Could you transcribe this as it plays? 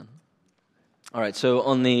All right, so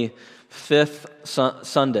on the fifth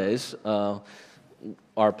Sundays,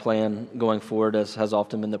 our plan going forward, as has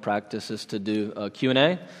often been the practice, is to do a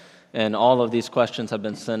Q&A, and all of these questions have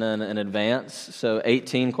been sent in advance. So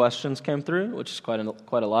 18 questions came through, which is quite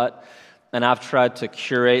a lot, and I've tried to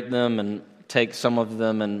curate them and take some of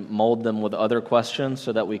them and mold them with other questions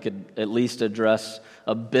so that we could at least address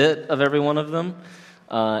a bit of every one of them.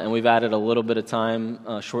 And we've added a little bit of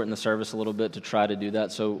time, shortened the service a little bit to try to do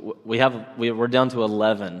that. So we're down to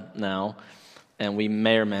 11 now, and we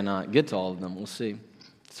may or may not get to all of them. We'll see.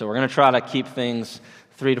 So we're going to try to keep things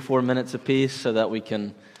 3 to 4 minutes apiece so that we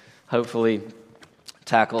can hopefully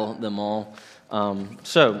tackle them all.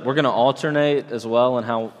 So we're going to alternate as well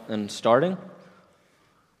in starting.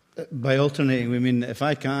 By alternating, we mean if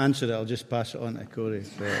I can't answer it, I'll just pass it on to Corey.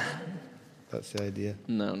 So that's the idea.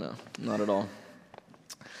 No, not at all.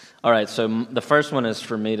 All right, so the first one is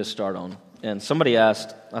for me to start on. And somebody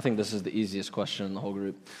asked, I think this is the easiest question in the whole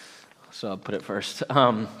group, so I'll put it first.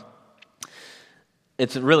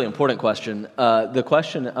 It's a really important question. The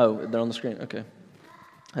question, they're on the screen, okay.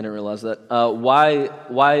 I didn't realize that.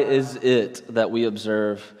 Why is it that we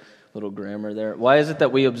observe, little grammar there, why is it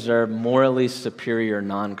that we observe morally superior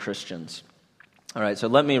non-Christians? All right, so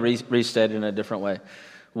let me restate it in a different way.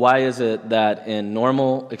 Why is it that in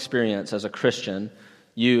normal experience as a Christian,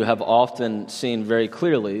 you have often seen very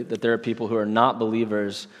clearly that there are people who are not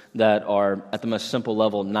believers that are, at the most simple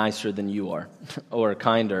level, nicer than you are, or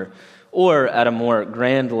kinder, or at a more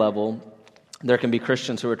grand level, there can be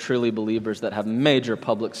Christians who are truly believers that have major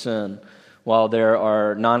public sin, while there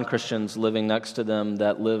are non-Christians living next to them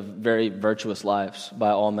that live very virtuous lives by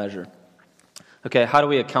all measure. Okay, how do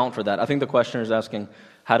we account for that? I think the questioner is asking,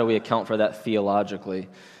 how do we account for that theologically?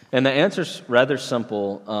 And the answer is rather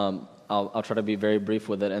simple. I'll try to be very brief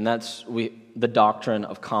with it, and that's the doctrine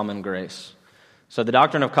of common grace. So the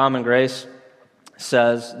doctrine of common grace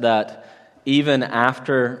says that even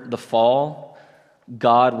after the fall,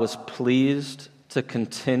 God was pleased to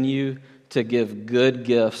continue to give good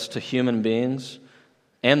gifts to human beings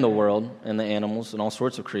and the world and the animals and all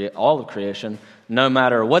sorts of all of creation, no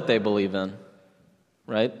matter what they believe in,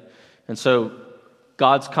 right? And so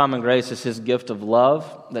God's common grace is His gift of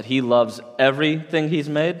love, that He loves everything He's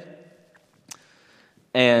made.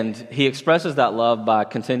 And He expresses that love by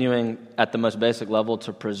continuing at the most basic level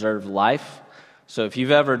to preserve life. So if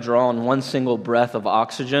you've ever drawn one single breath of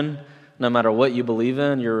oxygen, no matter what you believe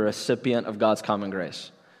in, you're a recipient of God's common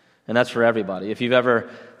grace. And that's for everybody. If you've ever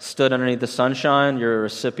stood underneath the sunshine, you're a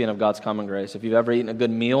recipient of God's common grace. If you've ever eaten a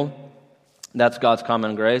good meal, that's God's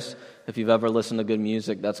common grace. If you've ever listened to good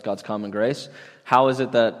music, that's God's common grace. How is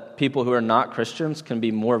it that people who are not Christians can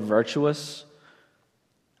be more virtuous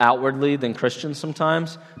outwardly than Christians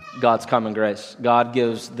sometimes? God's common grace. God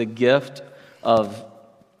gives the gift of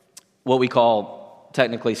what we call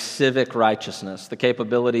technically civic righteousness, the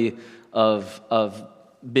capability of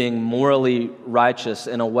being morally righteous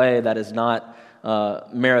in a way that is not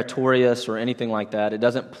meritorious or anything like that. It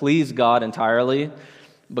doesn't please God entirely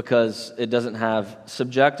because it doesn't have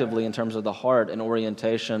subjectively, in terms of the heart, an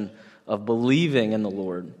orientation of believing in the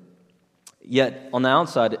Lord. Yet on the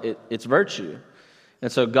outside, it's virtue.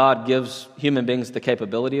 And so God gives human beings the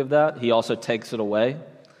capability of that. He also takes it away.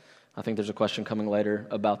 I think there's a question coming later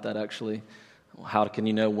about that, actually. How can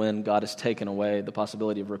you know when God has taken away the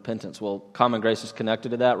possibility of repentance? Well, common grace is connected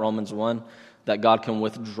to that. Romans 1, that God can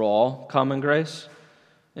withdraw common grace.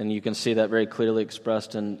 And you can see that very clearly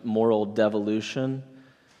expressed in moral devolution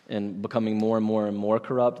and becoming more and more and more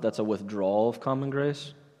corrupt. That's a withdrawal of common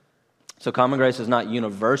grace. So common grace is not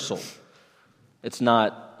universal. It's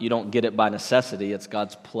not, you don't get it by necessity. It's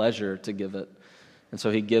God's pleasure to give it. And so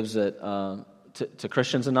He gives it to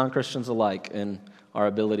Christians and non-Christians alike in our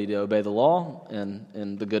ability to obey the law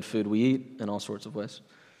and the good food we eat in all sorts of ways.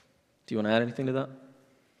 Do you want to add anything to that?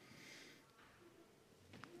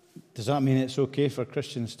 Does that mean it's okay for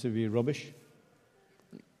Christians to be rubbish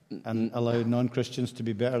and allow non-Christians to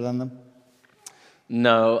be better than them?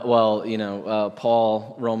 No. Well,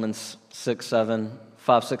 Paul, Romans 5,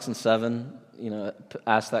 6, and 7,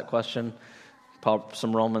 asked that question.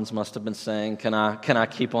 Some Romans must have been saying, "Can I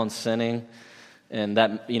keep on sinning?" And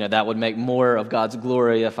that would make more of God's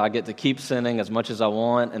glory if I get to keep sinning as much as I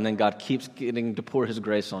want, and then God keeps getting to pour His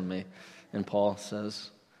grace on me. And Paul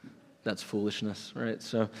says that's foolishness, right?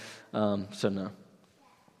 So no.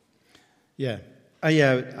 Yeah,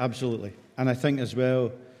 absolutely. And I think as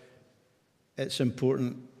well, it's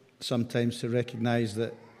important sometimes to recognize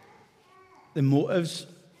that the motives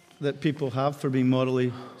that people have for being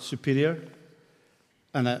morally superior,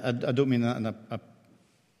 and I don't mean that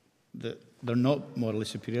that they're not morally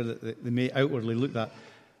superior, that they may outwardly look that,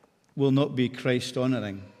 will not be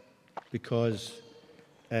Christ-honoring because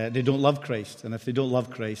they don't love Christ. And if they don't love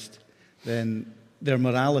Christ, then their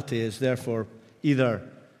morality is therefore either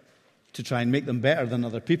to try and make them better than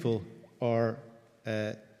other people or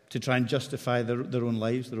to try and justify their own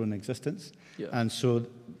lives, their own existence. Yeah. And so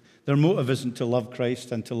their motive isn't to love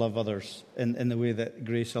Christ and to love others in the way that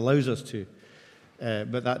grace allows us to.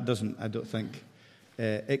 But that doesn't, I don't think,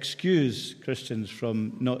 excuse Christians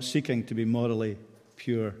from not seeking to be morally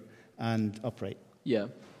pure and upright. Yeah.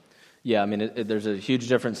 Yeah, I mean, there's a huge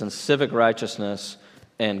difference in civic righteousness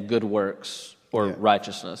and good works or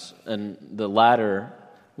righteousness. And the latter,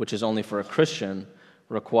 which is only for a Christian,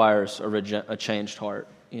 requires a changed heart.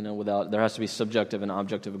 There has to be subjective and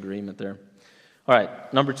objective agreement there. All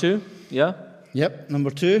right, number 2, yeah? Yep, number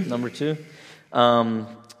 2. Number 2.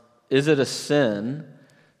 Is it a sin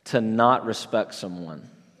to not respect someone?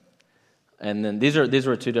 And then these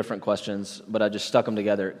were 2 different questions, but I just stuck them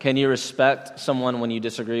together. Can you respect someone when you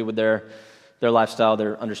disagree with their lifestyle,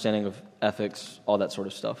 their understanding of ethics, all that sort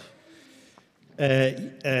of stuff?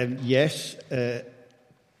 Yes.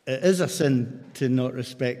 It is a sin to not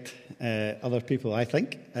respect other people, I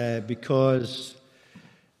think, because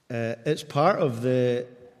it's part of the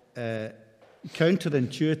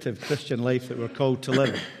counterintuitive Christian life that we're called to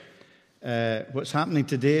live. What's happening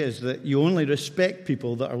today is that you only respect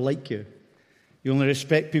people that are like you. You only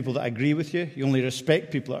respect people that agree with you. You only respect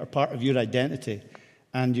people that are part of your identity.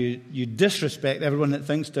 And you disrespect everyone that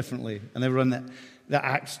thinks differently and everyone that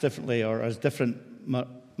acts differently or has different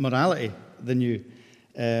morality than you.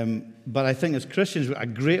 But I think as Christians, we have a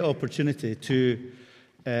great opportunity to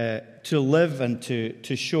live and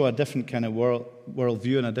to show a different kind of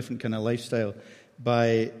worldview and a different kind of lifestyle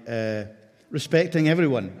by respecting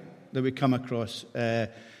everyone that we come across,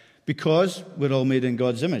 because we're all made in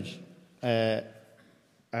God's image.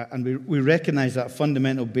 And we recognize that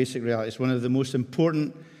fundamental basic reality. It's one of the most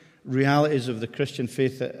important realities of the Christian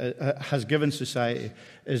faith that has given society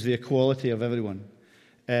is the equality of everyone.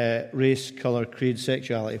 Race, colour, creed,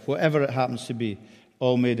 sexuality, whatever it happens to be,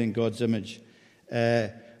 all made in God's image.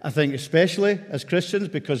 I think especially as Christians,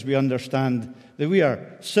 because we understand that we are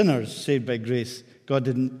sinners saved by grace. God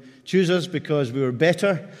didn't choose us because we were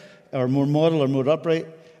better or more moral or more upright,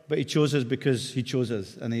 but He chose us because He chose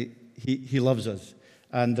us and He loves us.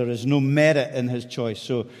 And there is no merit in His choice.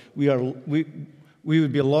 So we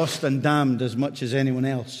would be lost and damned as much as anyone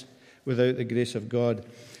else without the grace of God.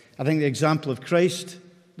 I think the example of Christ,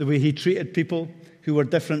 the way He treated people who were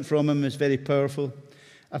different from Him, is very powerful.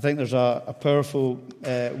 I think there's a powerful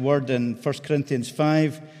word in 1 Corinthians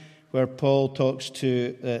 5 where Paul talks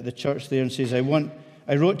to the church there and says, I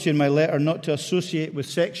wrote to you in my letter not to associate with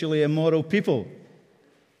sexually immoral people.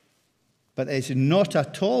 But it's not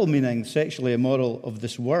at all meaning sexually immoral of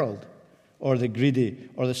this world, or the greedy,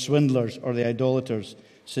 or the swindlers, or the idolaters,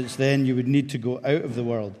 since then you would need to go out of the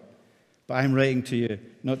world. But I'm writing to you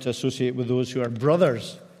not to associate with those who are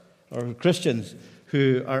brothers, or Christians,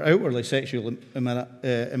 who are outwardly sexually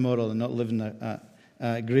immoral and not living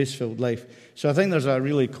a grace-filled life. So I think there's a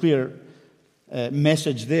really clear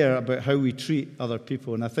message there about how we treat other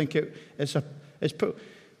people. And I think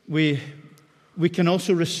we can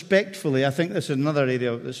also respectfully, I think this is another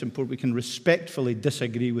area that's important, we can respectfully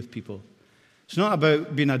disagree with people. It's not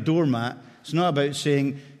about being a doormat. It's not about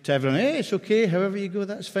saying to everyone, hey, it's okay, however you go,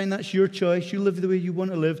 that's fine, that's your choice, you live the way you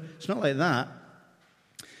want to live. It's not like that.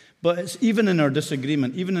 But it's even in our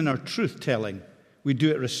disagreement, even in our truth-telling, we do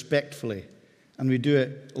it respectfully and we do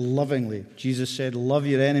it lovingly. Jesus said, love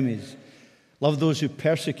your enemies. Love those who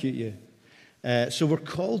persecute you. So we're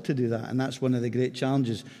called to do that, and that's one of the great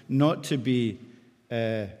challenges, not to be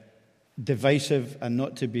divisive and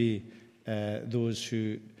not to be those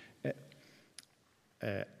who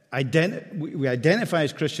we identify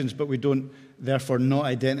as Christians, but we don't therefore not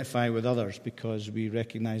identify with others because we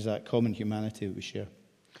recognize that common humanity that we share.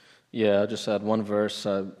 Yeah, I just had one verse.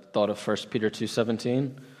 I thought of 1 Peter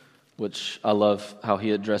 2:17, which I love how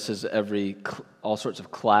he addresses all sorts of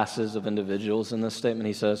classes of individuals in this statement.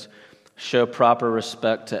 He says, show proper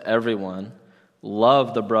respect to everyone,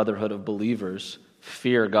 love the brotherhood of believers,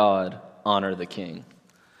 fear God, honor the king.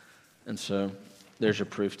 And so there's your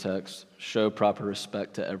proof text. Show proper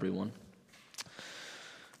respect to everyone.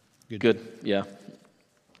 Good. Yeah.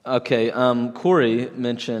 Okay, Corey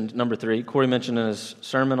mentioned, number 3, Corey mentioned in his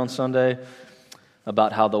sermon on Sunday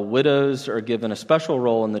about how the widows are given a special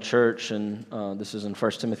role in the church, and this is in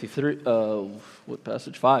 1 Timothy 3, what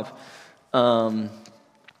passage? 5. And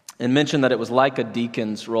mentioned that it was like a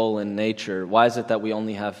deacon's role in nature. Why is it that we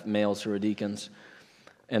only have males who are deacons?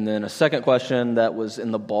 And then a second question that was in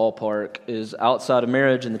the ballpark is, outside of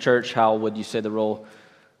marriage in the church, how would you say the role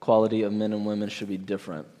quality of men and women should be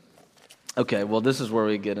different. Okay, well, this is where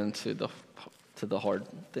we get into the hard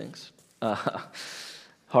things,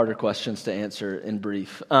 harder questions to answer in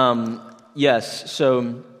brief. Yes,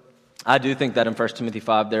 so I do think that in 1 Timothy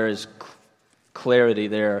 5 there is clarity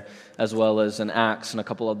there, as well as in Acts and a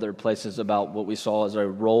couple other places about what we saw as a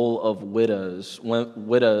role of widows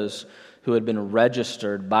who had been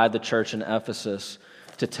registered by the church in Ephesus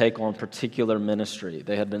to take on particular ministry.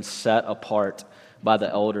 They had been set apart by the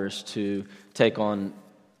elders to take on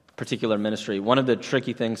particular ministry. One of the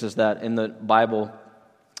tricky things is that in the Bible,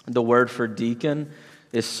 the word for deacon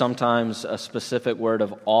is sometimes a specific word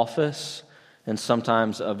of office and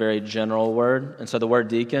sometimes a very general word. And so the word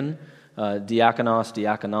deacon, diakonos,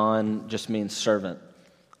 diakonon, just means servant.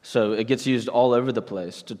 So it gets used all over the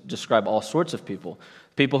place to describe all sorts of people.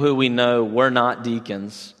 People who we know were not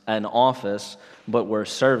deacons in office, but were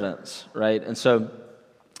servants, right? And so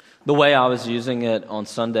the way I was using it on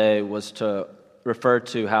Sunday was to refer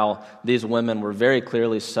to how these women were very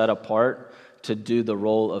clearly set apart to do the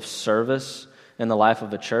role of service in the life of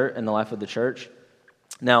the church.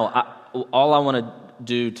 Now, all I want to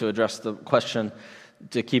do to address the question,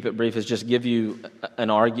 to keep it brief, is just give you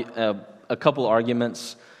a couple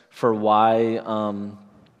arguments for why,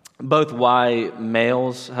 both why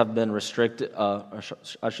males have been restricted,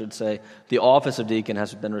 I should say, the office of deacon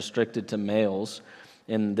has been restricted to males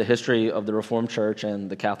in the history of the Reformed Church and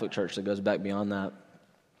the Catholic Church that goes back beyond that.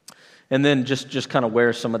 And then just kind of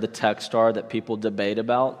where some of the texts are that people debate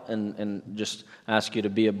about, and just ask you to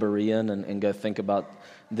be a Berean and go think about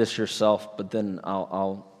this yourself. But then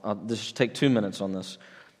I'll just take 2 minutes on this.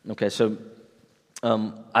 Okay, so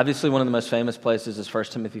obviously one of the most famous places is 1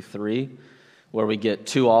 Timothy 3, where we get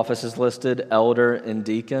two offices listed, elder and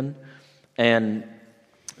deacon. And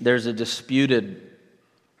there's a disputed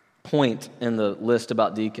point in the list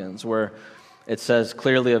about deacons where it says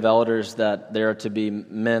clearly of elders that they are to be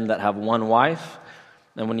men that have one wife.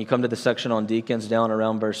 And when you come to the section on deacons, down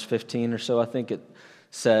around verse 15 or so, I think it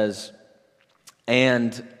says,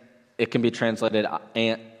 and it can be translated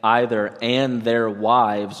either, and their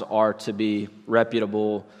wives are to be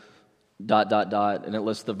reputable, ... and it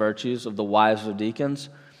lists the virtues of the wives of deacons.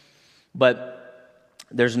 But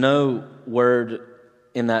there's no word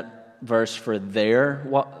in that verse for their,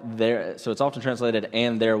 so it's often translated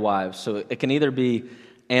and their wives. So it can either be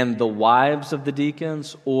and the wives of the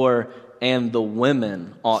deacons or and the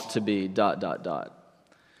women ought to be ...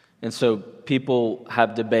 And so people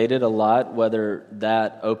have debated a lot whether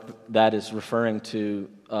that is referring to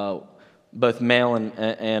both male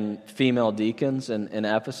and female deacons in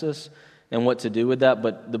Ephesus and what to do with that.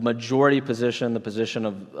 But the majority position, the position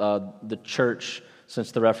of the church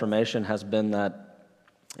since the Reformation, has been that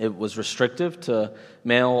it was restrictive to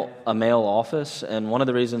a male office. And one of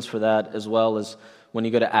the reasons for that, as well, is when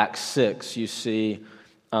you go to Acts 6, you see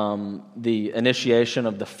the initiation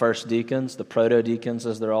of the first deacons, the proto-deacons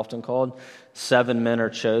as they're often called. 7 men are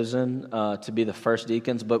chosen to be the first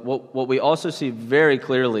deacons. But what we also see very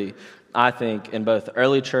clearly, I think, in both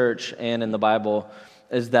early church and in the Bible,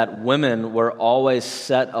 is that women were always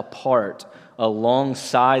set apart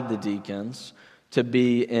alongside the deacons to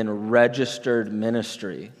be in registered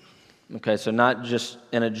ministry. Okay, so not just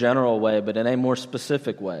in a general way, but in a more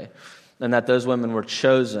specific way. And that those women were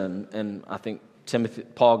chosen, and I think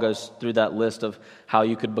Paul goes through that list of how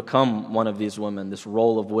you could become one of these women, this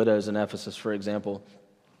role of widows in Ephesus, for example,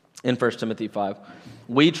 in 1 Timothy 5.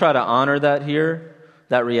 We try to honor that here,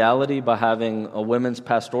 that reality, by having a women's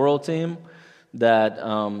pastoral team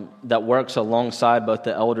that works alongside both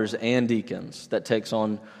the elders and deacons, that takes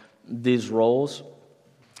on these roles.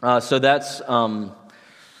 So that's a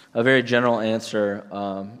very general answer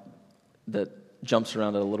that jumps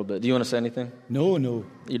around it a little bit. Do you want to say anything? No.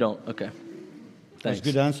 You don't? Okay. Thanks. That's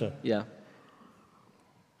a good answer. Yeah.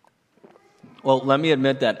 Well, let me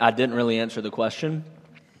admit that I didn't really answer the question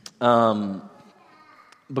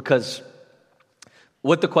because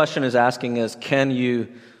what the question is asking is, can you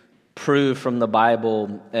prove from the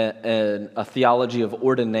Bible a theology of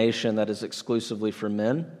ordination that is exclusively for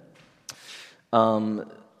men? And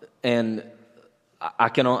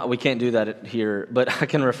we can't do that here, but I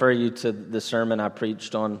can refer you to the sermon I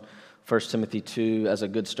preached on 1 Timothy 2 as a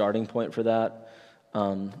good starting point for that.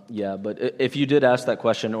 But if you did ask that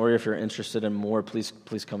question, or if you're interested in more, please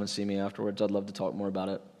come and see me afterwards. I'd love to talk more about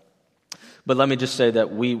it. But let me just say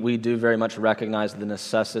that we do very much recognize the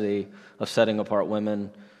necessity of setting apart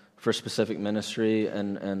women for specific ministry,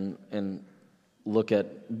 and look at,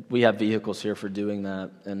 we have vehicles here for doing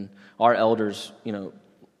that, and our elders,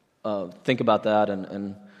 think about that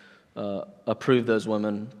and approve those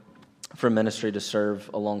women for ministry to serve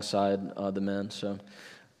alongside the men. So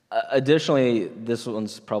Additionally, this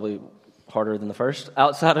one's probably harder than the first.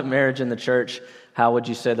 Outside of marriage in the church, how would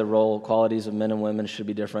you say the role qualities of men and women should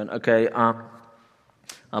be different? Okay,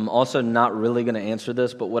 I'm also not really going to answer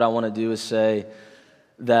this, but what I want to do is say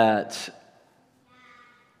that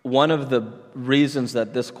one of the reasons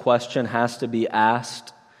that this question has to be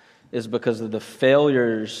asked is because of the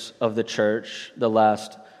failures of the church the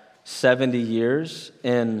last 70 years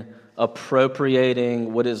in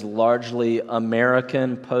appropriating what is largely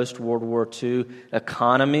American post-World War II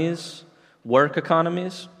economies, work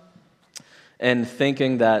economies, and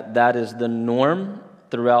thinking that that is the norm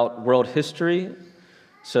throughout world history.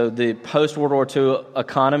 So the post-World War II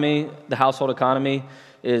economy, the household economy,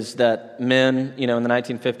 is that men, in the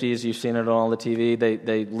 1950s, you've seen it on all the TV,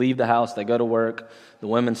 they leave the house, they go to work, the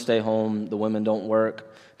women stay home, the women don't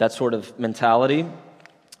work, that sort of mentality.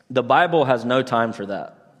 The Bible has no time for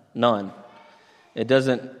that. None.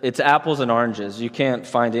 It's apples and oranges. You can't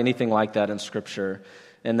find anything like that in Scripture.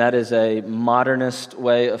 And that is a modernist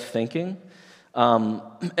way of thinking. And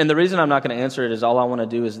the reason I'm not going to answer it is all I want to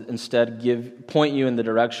do is instead point you in the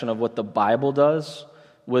direction of what the Bible does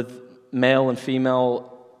with a male and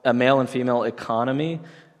female economy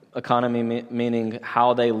meaning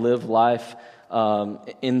how they live life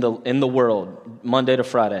in the world, Monday to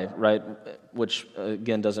Friday, right? Which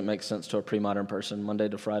again doesn't make sense to a pre-modern person. Monday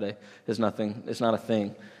to Friday is nothing. It's not a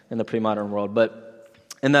thing in the pre-modern world.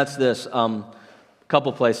 And that's this.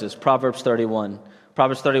 Couple places. Proverbs 31.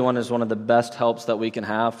 Proverbs 31 is one of the best helps that we can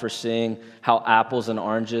have for seeing how apples and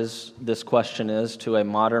oranges this question is to a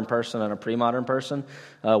modern person and a pre-modern person.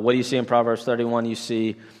 What do you see in Proverbs 31? You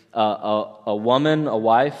see a woman, a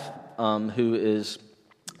wife, who is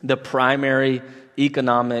the primary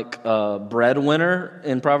economic breadwinner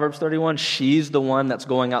in Proverbs 31. She's the one that's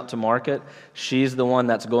going out to market. She's the one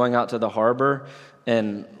that's going out to the harbor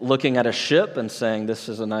and looking at a ship and saying, this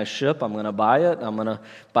is a nice ship, I'm going to buy it, I'm going to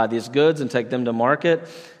buy these goods and take them to market.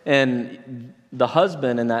 And the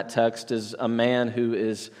husband in that text is a man who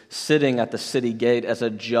is sitting at the city gate as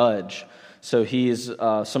a judge. So he's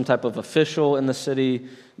some type of official in the city.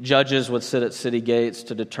 Judges would sit at city gates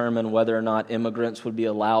to determine whether or not immigrants would be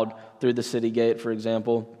allowed through the city gate, for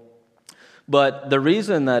example. But the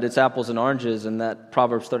reason that it's apples and oranges and that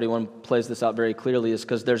Proverbs 31 plays this out very clearly is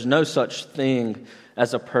because there's no such thing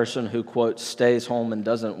as a person who, quote, stays home and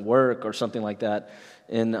doesn't work or something like that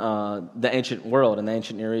in the ancient world, in the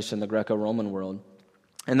ancient Near East and the Greco-Roman world.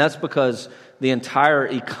 And that's because the entire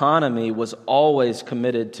economy was always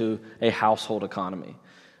committed to a household economy.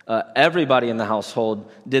 Everybody in the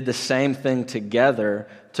household did the same thing together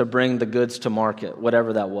to bring the goods to market,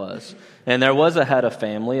 whatever that was. And there was a head of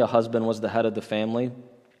family. A husband was the head of the family.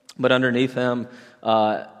 But underneath him,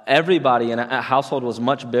 everybody in a household was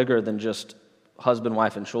much bigger than just husband,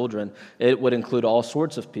 wife, and children. It would include all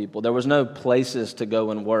sorts of people. There was no places to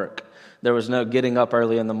go and work. There was no getting up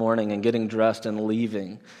early in the morning and getting dressed and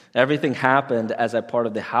leaving. Everything happened as a part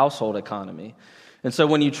of the household economy. And so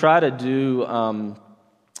when you try to do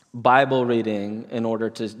Bible reading in order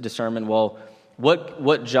to determine, well,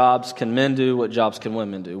 what jobs can men do, what jobs can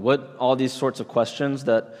women do, what all these sorts of questions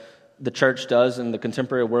that the church does in the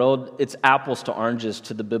contemporary world, it's apples to oranges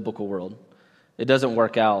to the biblical world. It doesn't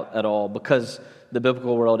work out at all because the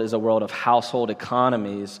biblical world is a world of household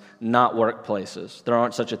economies, not workplaces. There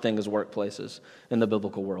aren't such a thing as workplaces in the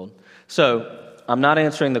biblical world. So I'm not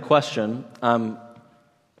answering the question. I'm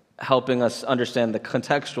helping us understand the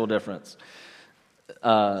contextual difference.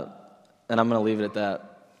 And I'm going to leave it at that.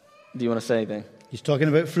 Do you want to say anything? He's talking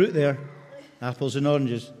about fruit there, apples and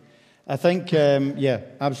oranges. I think,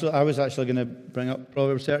 absolutely. I was actually going to bring up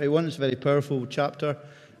Proverbs 31. It's a very powerful chapter.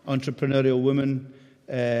 Entrepreneurial woman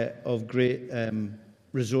of great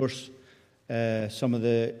resource. Some of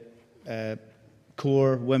the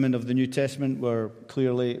core women of the New Testament were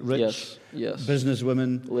clearly rich business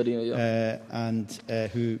women, Lydia, and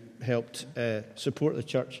who helped support the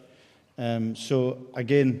church. So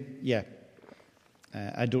again,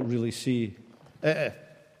 I don't really see.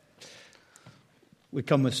 We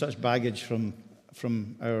come with such baggage from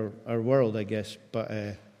our world, I guess.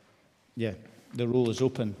 But the role is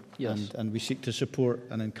open, and we seek to support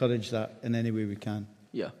and encourage that in any way we can.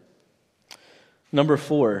 Yeah. Number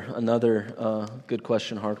 4, another good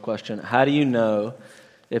question, hard question. How do you know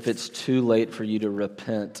if it's too late for you to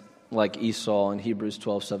repent, like Esau in Hebrews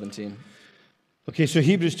 12:17? Okay, so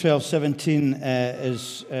Hebrews 12:17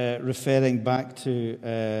 is referring back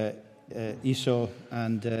to Esau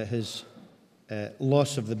and his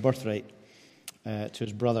loss of the birthright to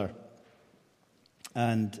his brother.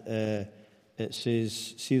 And it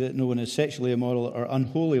says, "See that no one is sexually immoral or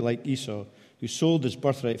unholy like Esau, who sold his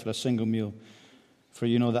birthright for a single meal. For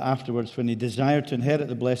you know that afterwards, when he desired to inherit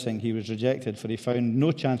the blessing, he was rejected, for he found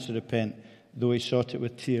no chance to repent, though he sought it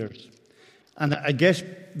with tears. And I guess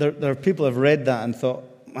there are people who have read that and thought,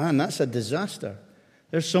 man, that's a disaster.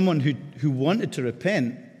 There's someone who wanted to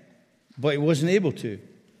repent, but he wasn't able to.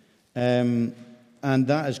 And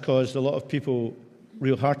that has caused a lot of people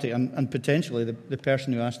real heartache, and potentially the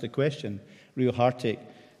person who asked the question, real heartache.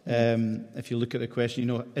 If you look at the question,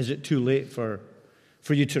 is it too late for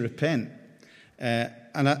you to repent?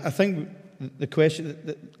 And I think the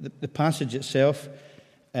question, the passage itself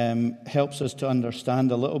helps us to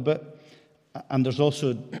understand a little bit. And there's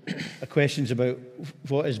also questions about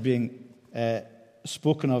what is being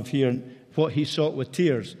spoken of here and what he sought with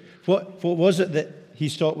tears. What was it that he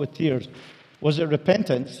sought with tears? Was it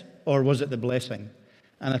repentance or was it the blessing?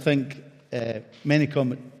 And I think many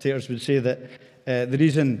commentators would say that the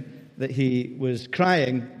reason that he was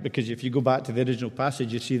crying, because if you go back to the original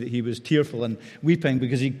passage, you see that he was tearful and weeping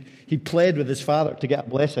because he pled with his father to get a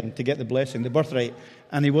blessing, to get the blessing, the birthright,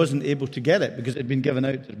 and he wasn't able to get it because it had been given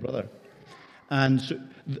out to his brother. And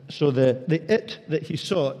so the it that he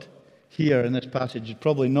sought here in this passage is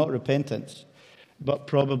probably not repentance, but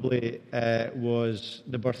probably was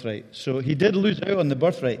the birthright. So he did lose out on the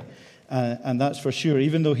birthright, and that's for sure.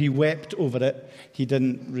 Even though he wept over it, he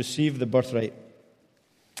didn't receive the birthright.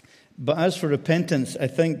 But as for repentance, I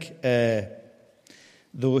think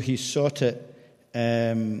though he sought it,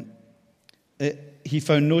 he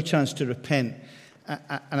found no chance to repent.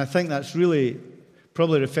 And I think that's really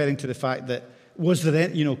probably referring to the fact that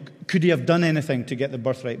could he have done anything to get the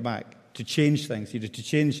birthright back, to change things, to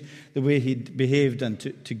change the way he behaved and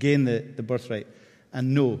to gain the birthright?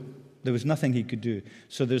 And no, there was nothing he could do.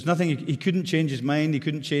 So there's nothing, he couldn't change his mind, he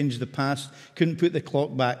couldn't change the past, couldn't put the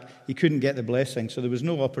clock back, he couldn't get the blessing. So there was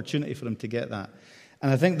no opportunity for him to get that.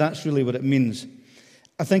 And I think that's really what it means.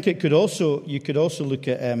 I think you could also look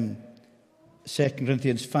at 2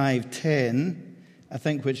 Corinthians 5:10, I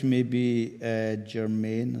think, which may be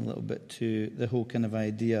germane a little bit to the whole kind of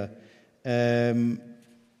idea.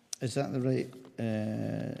 Is that the right?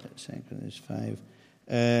 2 Corinthians 5.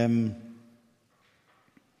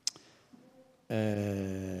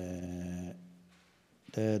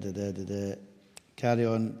 Carry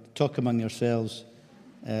on. Talk among yourselves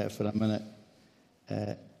for a minute.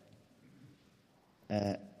 I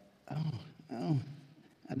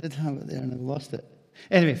did have it there and I lost it.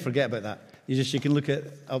 Anyway, forget about that. You can look at.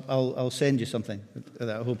 I'll send you something at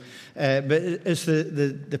home. But it's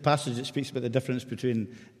the passage that speaks about the difference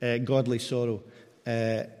between godly sorrow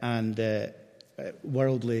and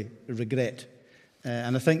worldly regret,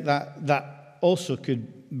 and I think that also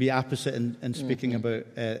could be opposite in speaking about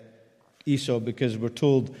Esau, because we're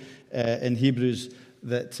told in Hebrews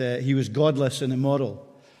that he was godless and immoral,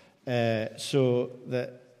 so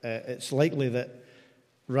that it's likely that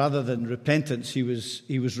rather than repentance, he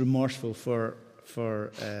was remorseful for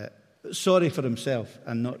sorry for himself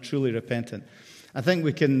and not truly repentant. I think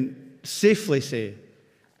we can safely say,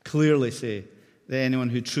 clearly say, that anyone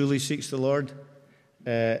who truly seeks the Lord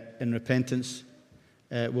in repentance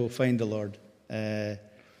will find the Lord.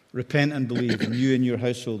 Repent and believe, and you and your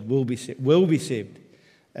household will be saved.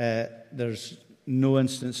 There's no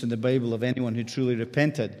instance in the Bible of anyone who truly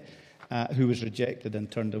repented who was rejected and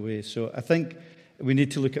turned away. So I think we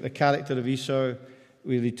need to look at the character of Esau.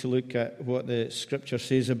 We need to look at what the Scripture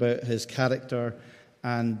says about his character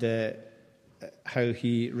and how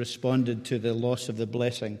he responded to the loss of the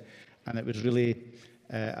blessing. And it was really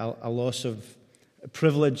a loss of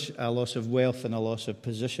privilege, a loss of wealth, and a loss of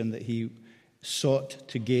position that he sought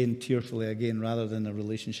to gain tearfully again, rather than a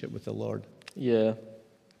relationship with the Lord. Yeah.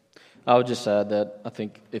 I would just add that I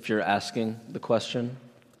think if you're asking the question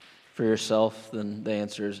for yourself, then the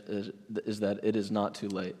answer is that it is not too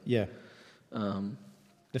late. Yeah.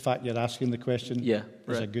 The fact you're asking the question is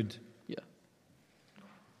a good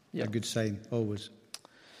a good sign, always.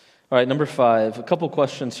 All right, number 5. A couple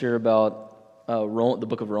questions here about the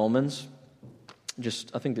book of Romans.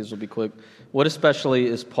 I think these will be quick. What especially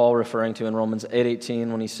is Paul referring to in Romans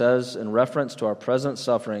 8:18 when he says, in reference to our present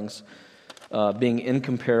sufferings, being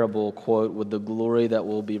incomparable, quote, with the glory that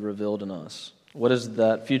will be revealed in us? What does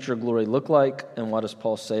that future glory look like, and why does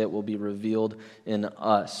Paul say it will be revealed in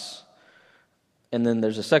us? And then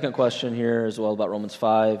there's a second question here as well about Romans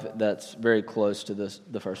 5 that's very close to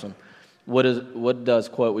the first one. What does,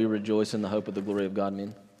 quote, we rejoice in the hope of the glory of God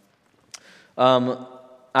mean?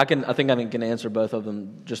 I think I can answer both of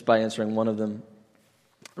them just by answering one of them.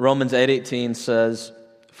 Romans 8:18 says,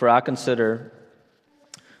 "For I consider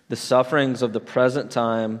the sufferings of the present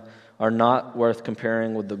time are not worth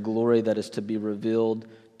comparing with the glory that is to be revealed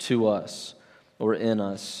to us," or in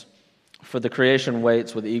us. For the creation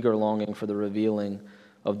waits with eager longing for the revealing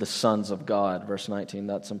of the sons of God. Verse 19,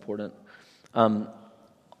 that's important. On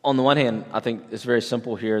the one hand, I think it's very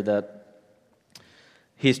simple here that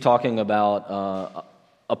he's talking about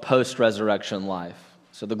a post-resurrection life.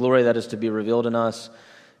 So the glory that is to be revealed in us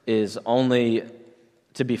is only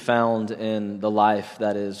to be found in the life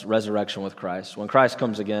that is resurrection with Christ. When Christ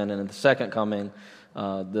comes again, and in the second coming,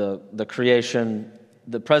 the creation,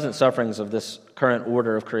 the present sufferings of this current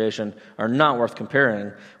order of creation are not worth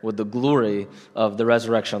comparing with the glory of the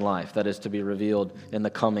resurrection life that is to be revealed in the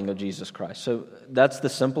coming of Jesus Christ. So that's the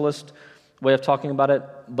simplest way of talking about it,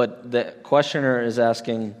 but the questioner is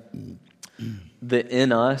asking the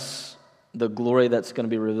in us, the glory that's going to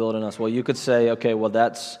be revealed in us. Well, you could say, okay, well,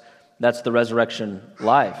 that's the resurrection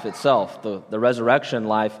life itself. The resurrection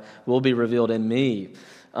life will be revealed in me.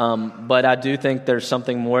 But I do think there's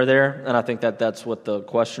something more there, and I think that's what the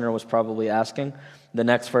questioner was probably asking. The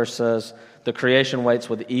next verse says, the creation waits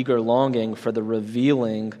with eager longing for the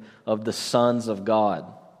revealing of the sons of God,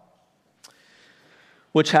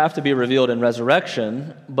 which have to be revealed in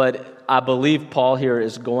resurrection, but I believe Paul here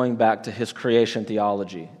is going back to his creation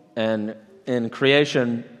theology. And in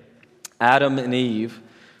creation, Adam and Eve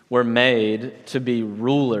were made to be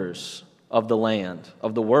rulers of the land,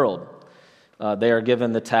 of the world. They are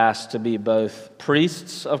given the task to be both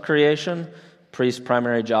priests of creation. Priest's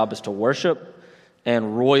primary job is to worship,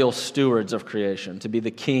 and royal stewards of creation, to be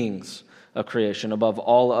the kings of creation above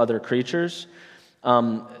all other creatures.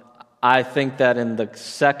 I think that in the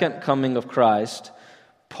second coming of Christ,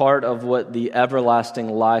 part of what the everlasting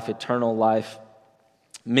life, eternal life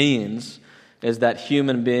means is that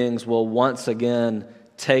human beings will once again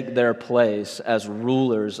take their place as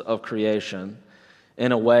rulers of creation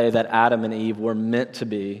in a way that Adam and Eve were meant to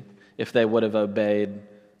be if they would have obeyed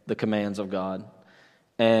the commands of God.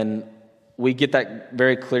 And we get that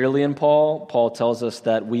very clearly in Paul. Paul tells us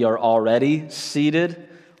that we are already seated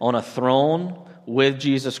on a throne with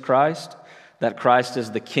Jesus Christ, that Christ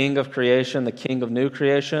is the King of creation, the King of new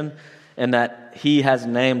creation, and that He has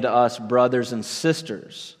named us brothers and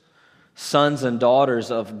sisters, sons and daughters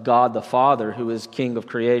of God the Father, who is King of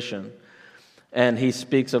creation. And He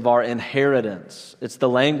speaks of our inheritance. It's the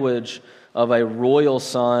language of a royal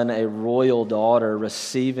son, a royal daughter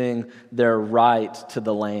receiving their right to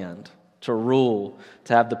the land, to rule,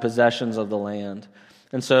 to have the possessions of the land.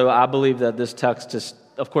 And so I believe that this text is,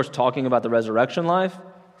 of course, talking about the resurrection life,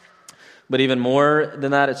 but even more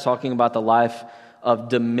than that, it's talking about the life of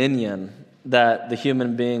dominion that the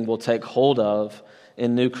human being will take hold of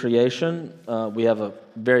in new creation. We have a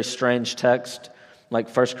very strange text like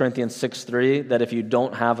 1 Corinthians 6:3, that if you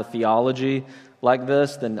don't have a theology like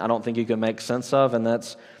this, then I don't think you can make sense of, and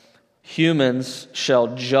that's humans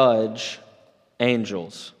shall judge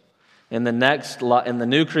angels. In the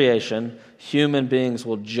new creation, human beings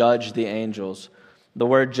will judge the angels. The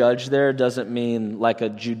word judge there doesn't mean like a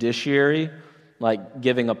judiciary, like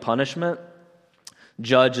giving a punishment.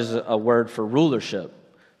 Judge is a word for rulership.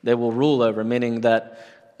 They will rule over, meaning that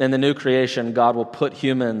in the new creation, God will put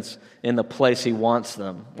humans in the place He wants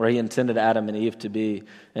them, where He intended Adam and Eve to be,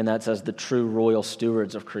 and that's as the true royal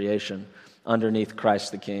stewards of creation underneath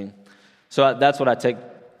Christ the King. So that's what I take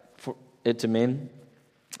it to mean.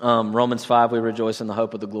 Romans 5, we rejoice in the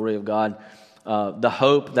hope of the glory of God. The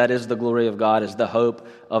hope that is the glory of God is the hope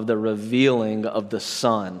of the revealing of the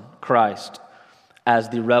Son, Christ, as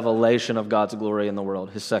the revelation of God's glory in the world,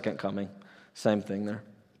 His second coming. Same thing there.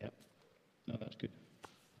 Yep. No, that's good.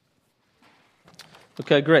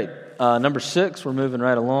 Okay, great. Number 6, we're moving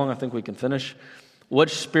right along. I think we can finish.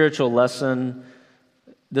 Which spiritual lesson,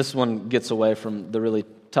 this one gets away from the really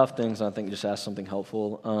tough things, I think just ask something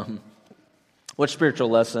helpful. Which spiritual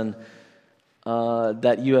lesson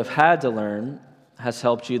that you have had to learn has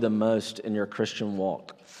helped you the most in your Christian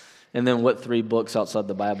walk? And then what 3 books outside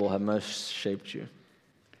the Bible have most shaped you?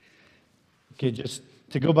 Okay, just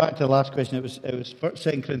to go back to the last question, it was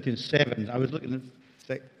 2 Corinthians 7. I was looking at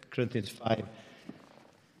 2 Corinthians 5.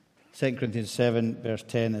 2 Corinthians 7, verse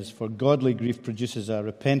 10 is, for godly grief produces a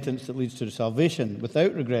repentance that leads to salvation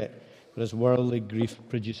without regret, whereas worldly grief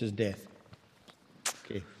produces death.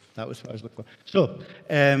 Okay, that was what I was looking for. So,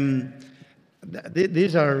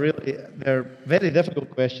 these are they're very difficult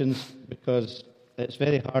questions because it's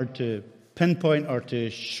very hard to pinpoint or to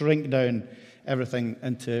shrink down everything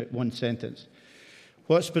into one sentence.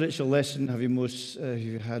 What spiritual lesson have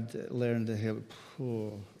you had learned to help?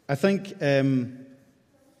 I think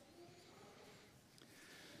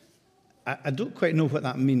I don't quite know what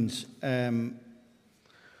that means. I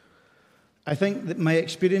think that my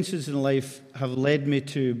experiences in life have led me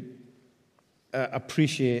to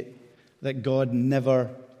appreciate that God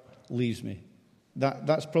never leaves me.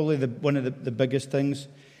 That's probably one of the biggest things.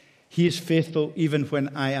 He is faithful even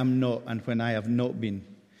when I am not and when I have not been.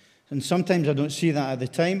 And sometimes I don't see that at the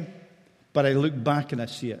time, but I look back and I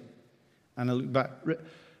see it. And I look back.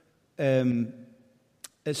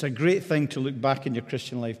 It's a great thing to look back in your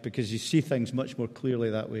Christian life because you see things much more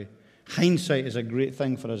clearly that way. Hindsight is a great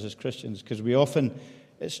thing for us as Christians because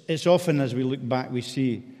it's often as we look back we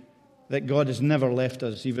see that God has never left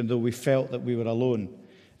us even though we felt that we were alone.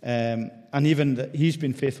 And even that He's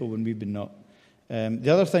been faithful when we've been not. The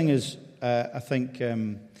other thing is, I think,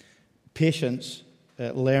 patience,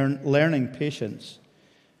 learning patience.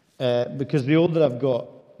 Because the older I've got,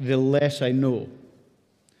 the less I know.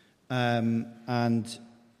 And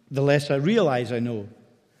the less I realize I know.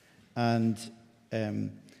 And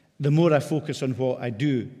the more I focus on what I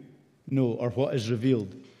do know or what is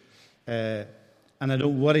revealed. And I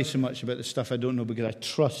don't worry so much about the stuff I don't know because I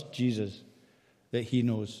trust Jesus that He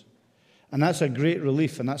knows. And that's a great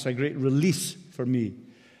relief and that's a great release for me.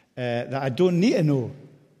 That I don't need to know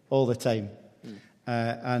all the time.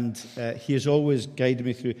 And He has always guided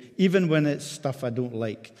me through, even when it's stuff I don't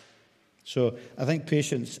like. So I think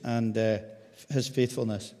patience and His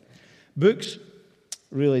faithfulness. Books,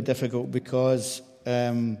 really difficult because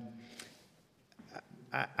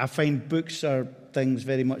I find books are things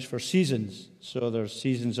very much for seasons. So there's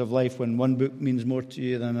seasons of life when one book means more to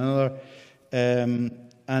you than another.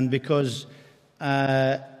 And because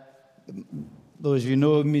those of you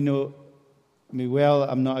know me well,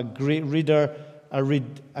 I'm not a great reader.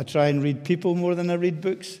 I try and read people more than I read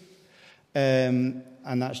books. And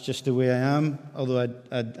that's just the way I am, although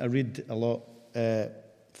I read a lot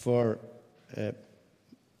for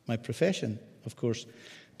my profession, of course.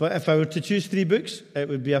 But if I were to choose 3 books, it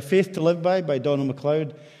would be A Faith to Live By Donald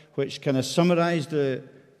MacLeod, which kind of summarised the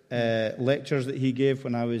lectures that he gave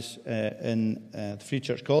when I was in the Free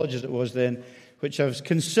Church College, as it was then, which has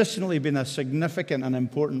consistently been a significant and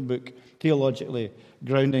important book, theologically,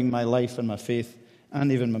 grounding my life and my faith,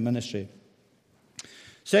 and even my ministry.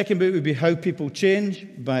 Second book would be How People Change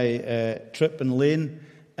by Tripp and Lane,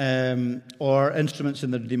 or Instruments in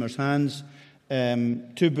the Redeemer's Hands.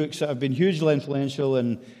 2 books that have been hugely influential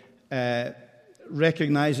in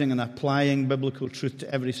recognizing and applying biblical truth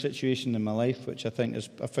to every situation in my life, which I think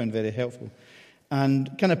I found very helpful.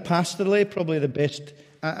 And kind of pastorally, probably the best.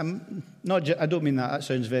 I don't mean that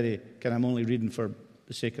sounds very kind of I'm only reading for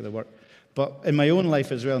the sake of the work. But in my own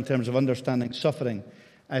life as well, in terms of understanding suffering,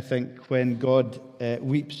 I think When God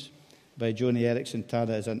Weeps by Joni Eareckson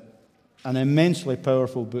Tada is an immensely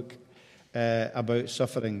powerful book about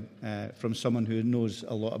suffering from someone who knows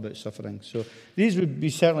a lot about suffering. So these would be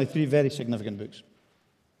certainly 3 very significant books.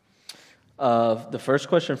 The first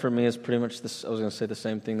question for me is pretty much this. I was going to say the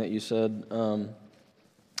same thing that you said.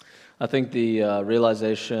 I think the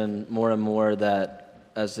realization more and more that,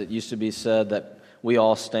 as it used to be said, that we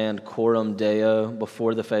all stand coram Deo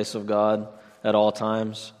before the face of God at all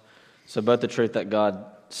times. So both the truth that God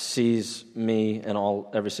sees me and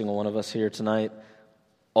every single one of us here tonight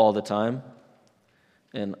all the time,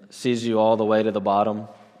 and sees you all the way to the bottom,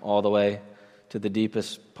 all the way to the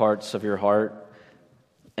deepest parts of your heart,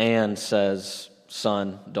 and says,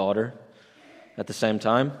 son, daughter, at the same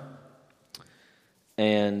time.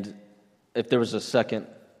 And if there was a second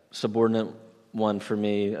subordinate one for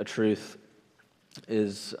me, a truth,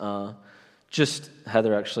 is just,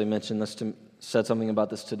 Heather actually mentioned this, said something about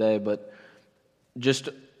this today, but just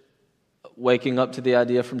waking up to the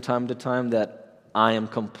idea from time to time that I am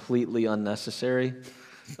completely unnecessary,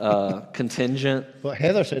 contingent. Well,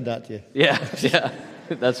 Heather said that to you. Yeah,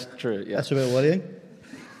 that's true. Yeah, that's a bit worrying.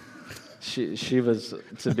 She was,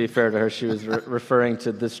 to be fair to her, she was referring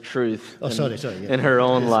to this truth. Sorry. Yeah. In her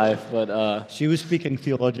own life, but she was speaking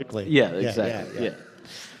theologically. Yeah, exactly.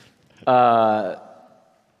 Yeah.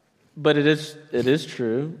 But it is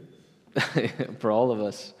true for all of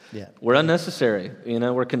us. Yeah. We're unnecessary.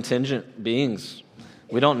 We're contingent beings.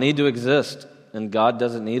 We don't need to exist, and God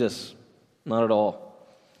doesn't need us, not at all.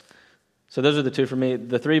 So those are the 2 for me.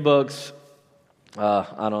 The 3 books,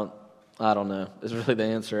 I don't know, is really the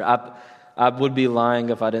answer. I would be lying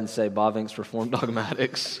if I didn't say Bavinck's Reformed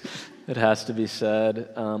Dogmatics. It has to be said.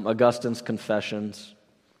 Augustine's Confessions.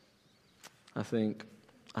 I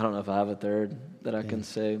don't know if I have a third that I can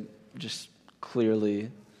say just clearly.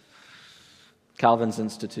 Calvin's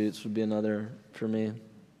Institutes would be another for me.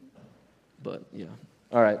 But yeah.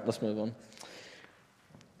 All right, let's move on.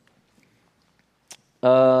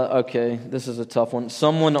 Okay, this is a tough one.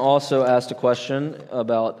 Someone also asked a question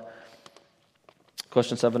about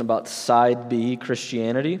question 7 about side B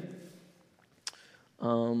Christianity.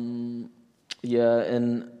 And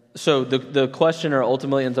so the questioner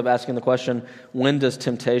ultimately ends up asking the question, when does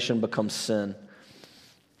temptation become sin?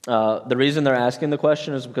 The reason they're asking the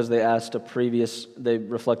question is because they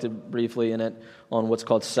reflected briefly in it on what's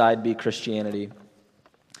called Side B Christianity.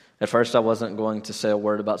 At first I wasn't going to say a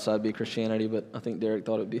word about Side B Christianity, but I think Derek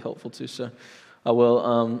thought it would be helpful to, so I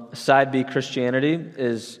will. Side B Christianity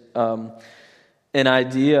is an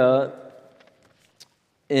idea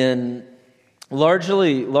in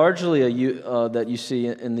largely that you see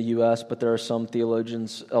in the U.S., but there are some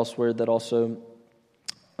theologians elsewhere that also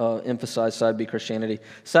emphasize Side B Christianity.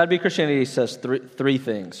 Side B Christianity says three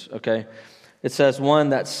things, okay? It says, one,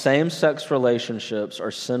 that same-sex relationships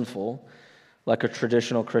are sinful, like a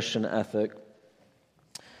traditional Christian ethic,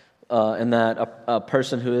 and that a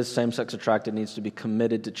person who is same-sex attracted needs to be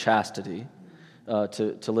committed to chastity,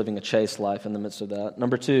 to living a chaste life in the midst of that.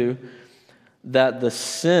 Number two, that the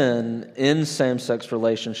sin in same-sex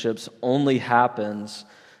relationships only happens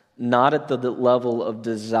not at the level of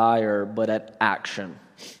desire, but at action.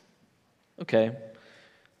 Okay?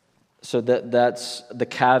 So that's the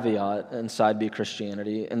caveat in Side B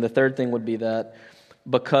Christianity. And the third thing would be that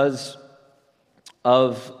because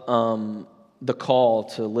of the call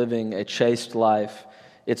to living a chaste life,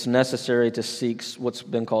 it's necessary to seek what's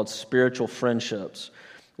been called spiritual friendships,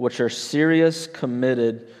 which are serious,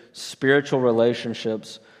 committed spiritual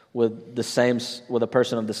relationships with a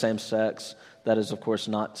person of the same sex that is, of course,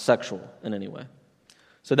 not sexual in any way.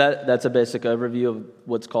 So that's a basic overview of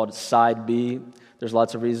what's called Side B. There's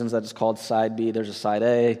lots of reasons that it's called Side B. There's a Side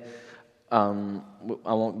A. I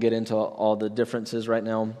won't get into all the differences right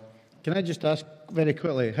now. Can I just ask very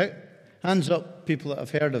quickly, hands up people that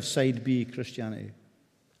have heard of Side B Christianity?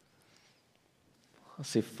 Let's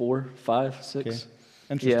see, 4, 5, 6. Okay.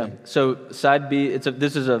 Interesting. Yeah. So Side B,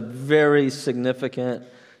 this is a very significant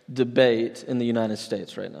debate in the United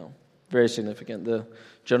States right now. Very significant. The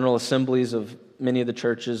General Assemblies of many of the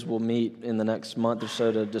churches will meet in the next month or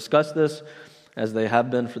so to discuss this, as they have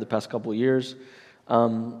been for the past couple of years.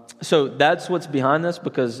 So that's what's behind this,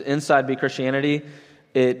 because inside B Christianity,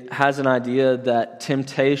 it has an idea that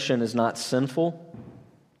temptation is not sinful,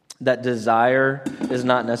 that desire is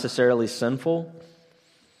not necessarily sinful,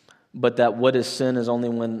 but that what is sin is only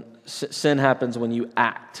when sin happens when you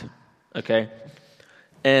act, okay?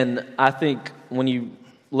 And I think when you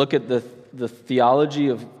look at the theology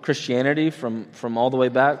of Christianity from all the way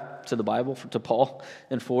back to the Bible, to Paul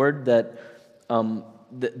and forward, that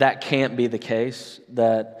that can't be the case,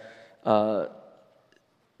 that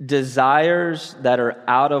desires that are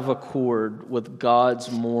out of accord with God's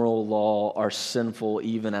moral law are sinful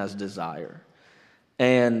even as desire.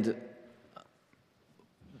 And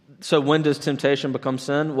so when does temptation become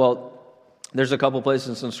sin? Well, there's a couple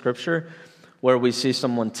places in Scripture where we see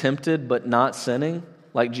someone tempted but not sinning,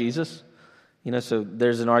 like Jesus. So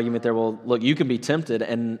there's an argument there, well, look, you can be tempted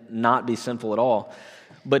and not be sinful at all.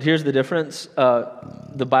 But here's the difference.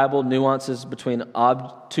 The Bible nuances between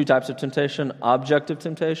two types of temptation, objective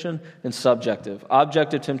temptation and subjective.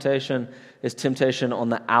 Objective temptation is temptation on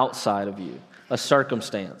the outside of you, a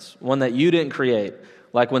circumstance, one that you didn't create,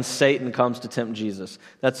 like when Satan comes to tempt Jesus.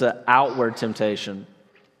 That's an outward temptation.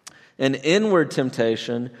 An inward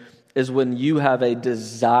temptation is when you have a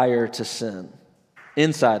desire to sin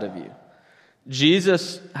inside of you.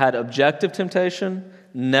 Jesus had objective temptation,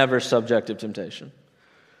 never subjective temptation.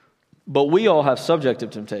 But we all have subjective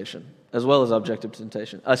temptation as well as objective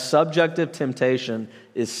temptation. A subjective temptation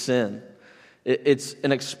is sin. It's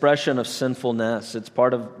an expression of sinfulness. It's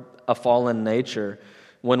part of a fallen nature.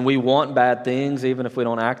 When we want bad things, even if we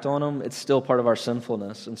don't act on them, it's still part of our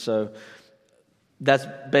sinfulness. And so that's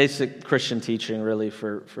basic Christian teaching, really,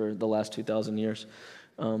 for the last 2,000 years.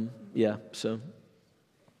 So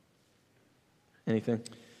anything?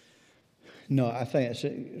 No, I think it's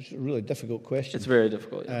a really difficult question. It's very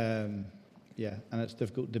difficult. Yeah, and it's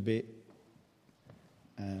difficult debate.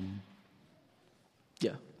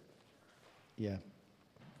 Yeah,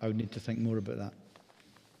 I would need to think more about that.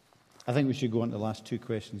 I think we should go on to the last two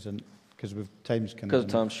questions, and because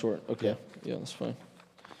time's short. Okay, yeah, that's fine.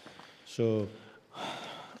 So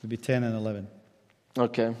it'll be 10 and 11.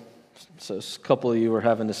 Okay, so a couple of you were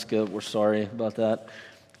having to skip. We're sorry about that.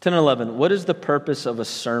 10 and 11. What is the purpose of a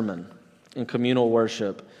sermon in communal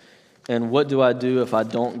worship, and what do I do if I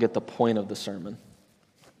don't get the point of the sermon?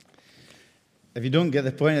 If you don't get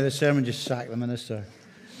the point of the sermon, just sack the minister.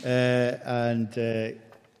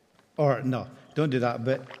 Or no, don't do that.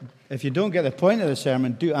 But if you don't get the point of the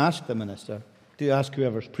sermon, do ask the minister. Do ask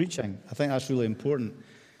whoever's preaching. I think that's really important.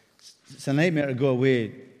 It's a nightmare to go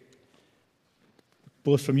away,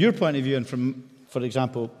 both from your point of view and from, for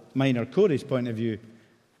example, mine or Corey's point of view,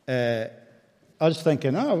 us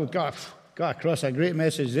thinking, oh, we've got across a great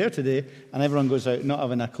message there today, and everyone goes out not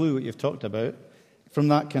having a clue what you've talked about. From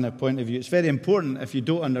that kind of point of view, it's very important if you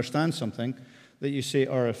don't understand something that you say,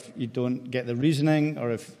 or if you don't get the reasoning,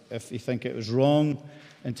 or if you think it was wrong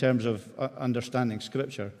in terms of understanding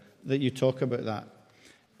Scripture, that you talk about that.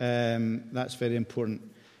 That's very important.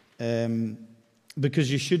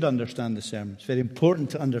 Because you should understand the sermon. It's very important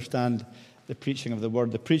to understand the preaching of the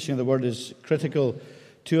Word. The preaching of the Word is critical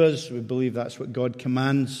to us. We believe that's what God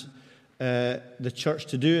commands the church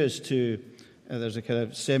to do, is to, there's a kind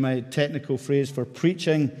of semi-technical phrase for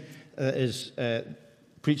preaching,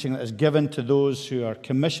 preaching that is given to those who are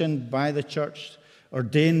commissioned by the church,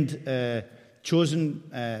 ordained, chosen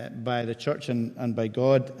by the church and by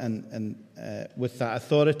God, and with that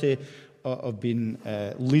authority of being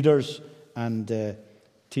leaders and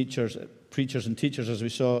teachers, preachers and teachers, as we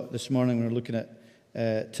saw this morning when we were looking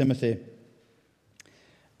at Timothy.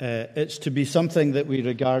 It's to be something that we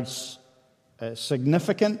regard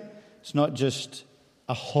significant. It's not just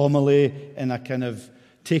a homily in a kind of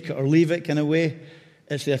take it or leave it kind of way.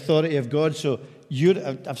 It's the authority of God. So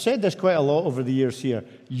I've said this quite a lot over the years here.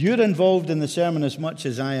 You're involved in the sermon as much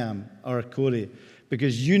as I am, or Corey,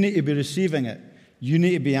 because you need to be receiving it. You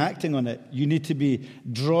need to be acting on it. You need to be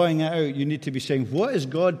drawing it out. You need to be saying, what is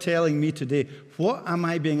God telling me today? What am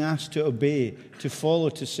I being asked to obey, to follow,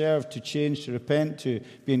 to serve, to change, to repent, to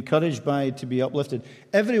be encouraged by, to be uplifted?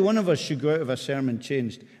 Every one of us should go out of a sermon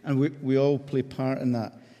changed, and we all play part in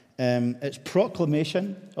that. It's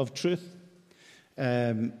proclamation of truth.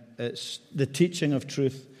 It's the teaching of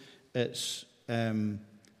truth. It's the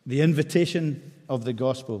invitation of the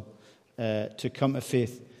gospel to come to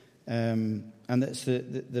faith. And it's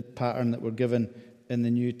the pattern that we're given in the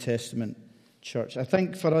New Testament church. I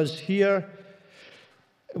think for us here,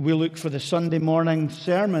 we look for the Sunday morning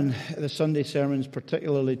sermon, the Sunday sermons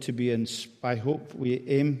particularly to be, I hope we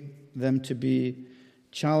aim them to be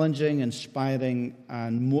challenging, inspiring,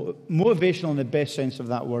 and motivational in the best sense of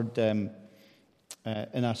that word, in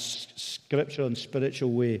a scriptural and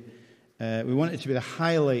spiritual way. We want it to be the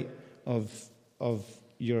highlight of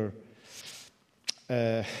your...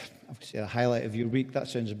 I would say the highlight of your week. That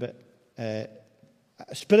sounds a bit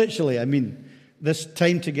spiritually. I mean, this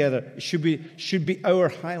time together should be our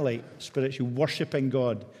highlight spiritually, worshiping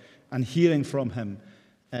God and hearing from Him,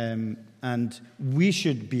 and we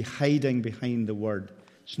should be hiding behind the Word.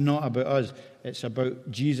 It's not about us; it's about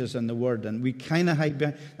Jesus and the Word, and we kind of hide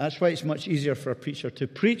behind. That's why it's much easier for a preacher to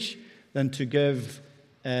preach than to give,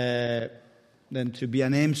 than to be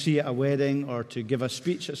an MC at a wedding or to give a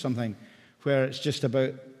speech at something where it's just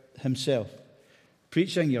about himself.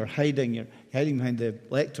 Preaching, you're hiding behind the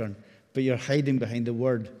lectern, but you're hiding behind the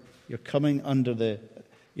Word. You're coming under the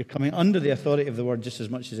authority of the Word just as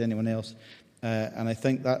much as anyone else. And I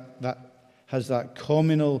think that has that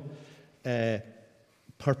communal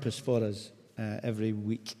purpose for us every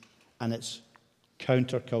week, and it's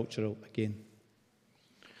countercultural again.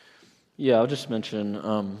 Yeah, I'll just mention.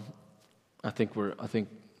 I think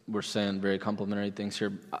we're saying very complimentary things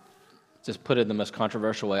here. Just put it in the most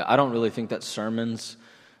controversial way. I don't really think that sermons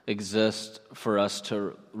exist for us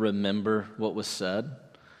to remember what was said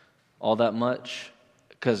all that much,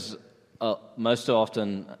 because most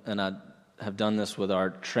often, and I have done this with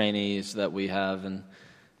our trainees that we have and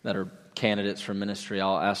that are candidates for ministry,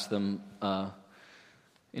 I'll ask them,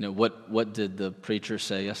 what did the preacher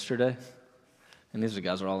say yesterday? And these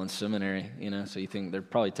guys are all in seminary, so you think they're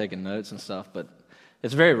probably taking notes and stuff, but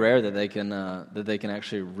it's very rare that they can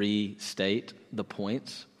actually restate the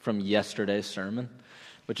points from yesterday's sermon,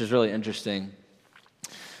 which is really interesting.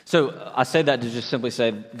 So I say that to just simply say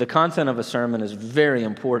the content of a sermon is very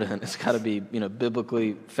important. It's got to be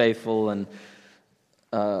biblically faithful and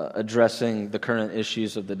addressing the current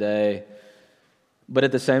issues of the day. But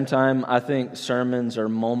at the same time, I think sermons are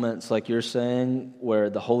moments, like you're saying, where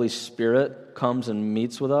the Holy Spirit comes and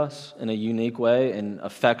meets with us in a unique way, and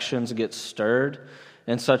affections get stirred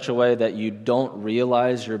in such a way that you don't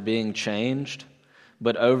realize you're being changed,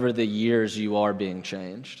 but over the years you are being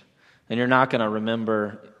changed. And you're not going to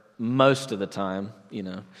remember most of the time,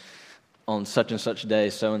 on such and such day,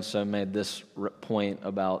 so-and-so made this point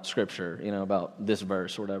about Scripture, about this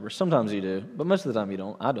verse or whatever. Sometimes you do, but most of the time you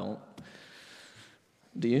don't. I don't.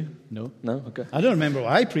 Do you? No. No? Okay. I don't remember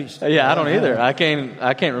what I preached. Yeah, I don't either. I can't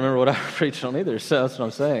remember what I preached on either, so that's what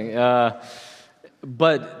I'm saying.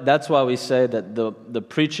 But that's why we say that the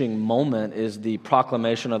preaching moment is the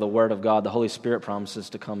proclamation of the Word of God. The Holy Spirit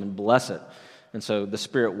promises to come and bless it. And so the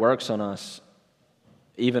Spirit works on us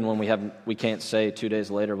even when we can't say 2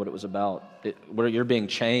 days later what it was about. You're being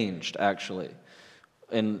changed, actually,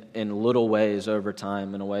 in little ways over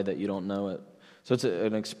time in a way that you don't know it So it's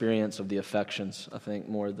an experience of the affections, I think,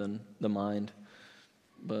 more than the mind.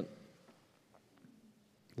 But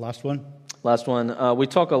Last one. We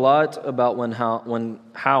talk a lot about when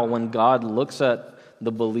God looks at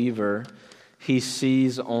the believer, he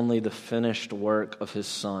sees only the finished work of his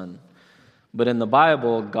Son. But in the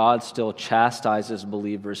Bible, God still chastises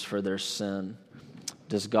believers for their sin.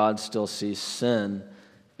 Does God still see sin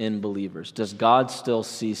in believers? Does God still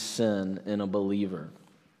see sin in a believer?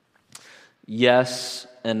 Yes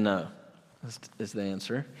and no is the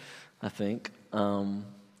answer, I think.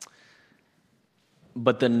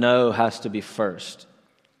 But the no has to be first.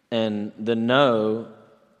 And the no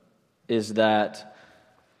is that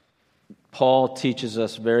Paul teaches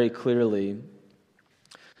us very clearly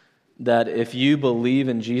that if you believe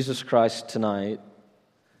in Jesus Christ tonight,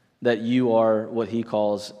 that you are what he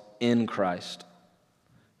calls in Christ.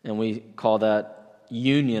 And we call that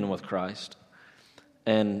union with Christ.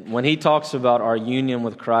 And when he talks about our union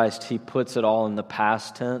with Christ, he puts it all in the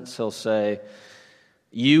past tense. He'll say,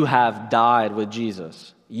 you have died with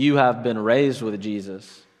Jesus. You have been raised with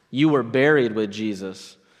Jesus. You were buried with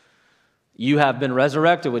Jesus. You have been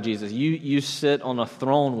resurrected with Jesus. You sit on a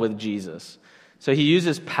throne with Jesus. So he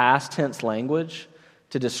uses past tense language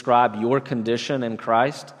to describe your condition in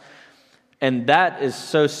Christ. And that is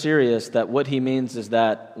so serious that what he means is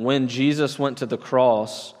that when Jesus went to the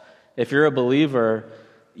cross, if you're a believer,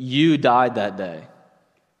 you died that day.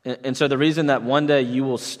 And so the reason that one day you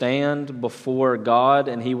will stand before God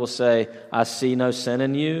and he will say, I see no sin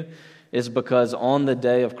in you, is because on the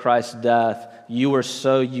day of Christ's death, you were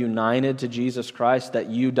so united to Jesus Christ that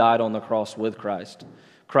you died on the cross with Christ.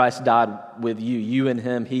 Christ died with you, you and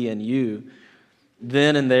him, he and you.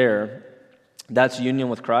 Then and there, that's union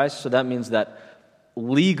with Christ. So that means that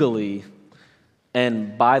legally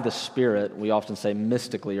and by the Spirit, we often say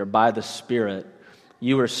mystically or by the Spirit,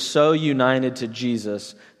 you are so united to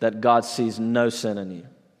Jesus that God sees no sin in you.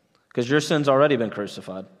 Because your sin's already been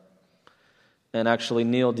crucified. And actually,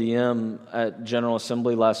 Neil DM at General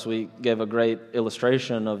Assembly last week gave a great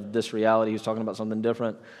illustration of this reality. He was talking about something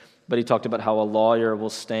different. But he talked about how a lawyer will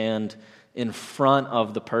stand in front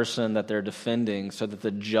of the person that they're defending so that the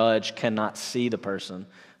judge cannot see the person.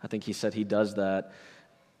 I think he said he does that.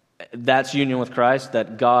 That's union with Christ,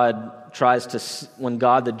 that God tries to, when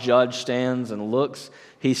God the judge stands and looks,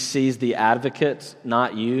 he sees the advocate,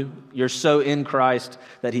 not you. You're so in Christ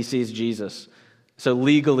that he sees Jesus. So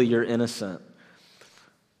legally you're innocent.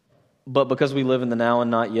 But because we live in the now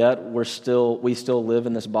and not yet, we still live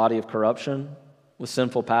in this body of corruption with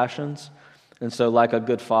sinful passions. And so like a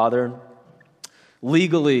good father,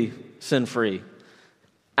 legally sin-free,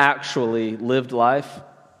 actually lived life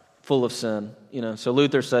full of sin. So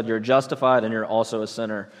Luther said you're justified and you're also a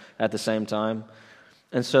sinner at the same time.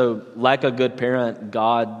 And so, like a good parent,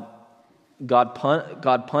 God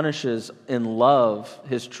punishes in love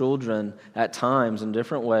his children at times in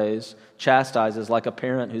different ways, chastises like a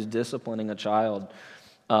parent who's disciplining a child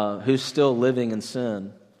who's still living in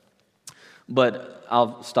sin. But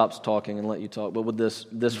I'll stop talking and let you talk. But with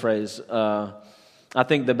this phrase, I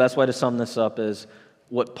think the best way to sum this up is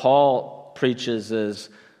what Paul preaches is,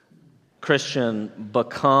 Christian,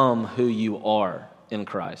 become who you are in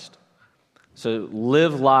Christ. So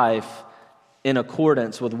live life in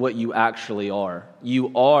accordance with what you actually are.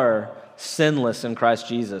 You are sinless in Christ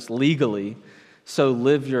Jesus, legally, so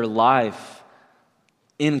live your life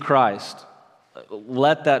in Christ.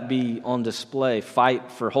 Let that be on display.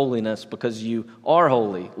 Fight for holiness because you are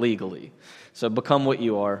holy legally. So become what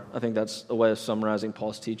you are. I think that's a way of summarizing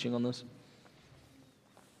Paul's teaching on this.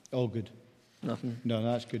 All good. Nothing? No,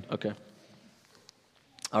 that's good. Okay.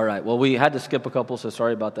 All right. Well, we had to skip a couple, so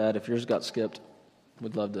sorry about that. If yours got skipped,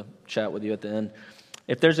 we'd love to chat with you at the end.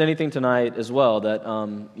 If there's anything tonight as well that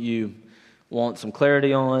you want some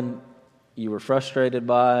clarity on, you were frustrated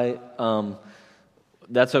by,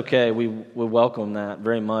 that's okay. We welcome that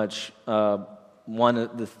very much. One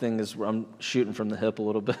of the things is I'm shooting from the hip a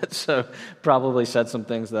little bit, so probably said some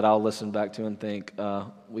things that I'll listen back to and think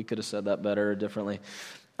we could have said that better or differently.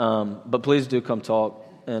 But please do come talk.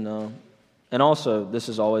 And also, this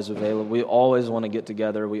is always available. We always want to get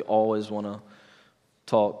together. We always want to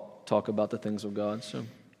talk about the things of God. So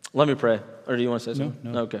let me pray. Or do you want to say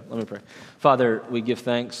something? No. Okay, let me pray. Father, we give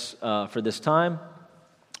thanks for this time.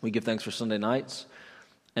 We give thanks for Sunday nights.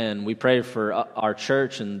 And we pray for our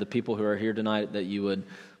church and the people who are here tonight that you would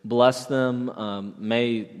bless them.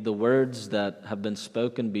 May the words that have been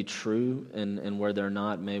spoken be true, and where they're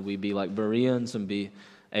not, may we be like Bereans and be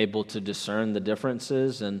able to discern the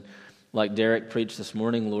differences. And like Derek preached this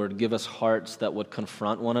morning, Lord, give us hearts that would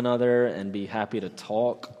confront one another and be happy to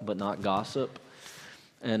talk but not gossip.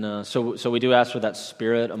 And so we do ask for that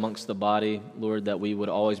spirit amongst the body, Lord, that we would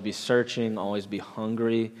always be searching, always be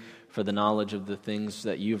hungry for the knowledge of the things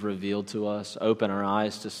that you've revealed to us. Open our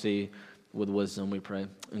eyes to see with wisdom, we pray.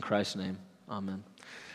 In Christ's name, amen.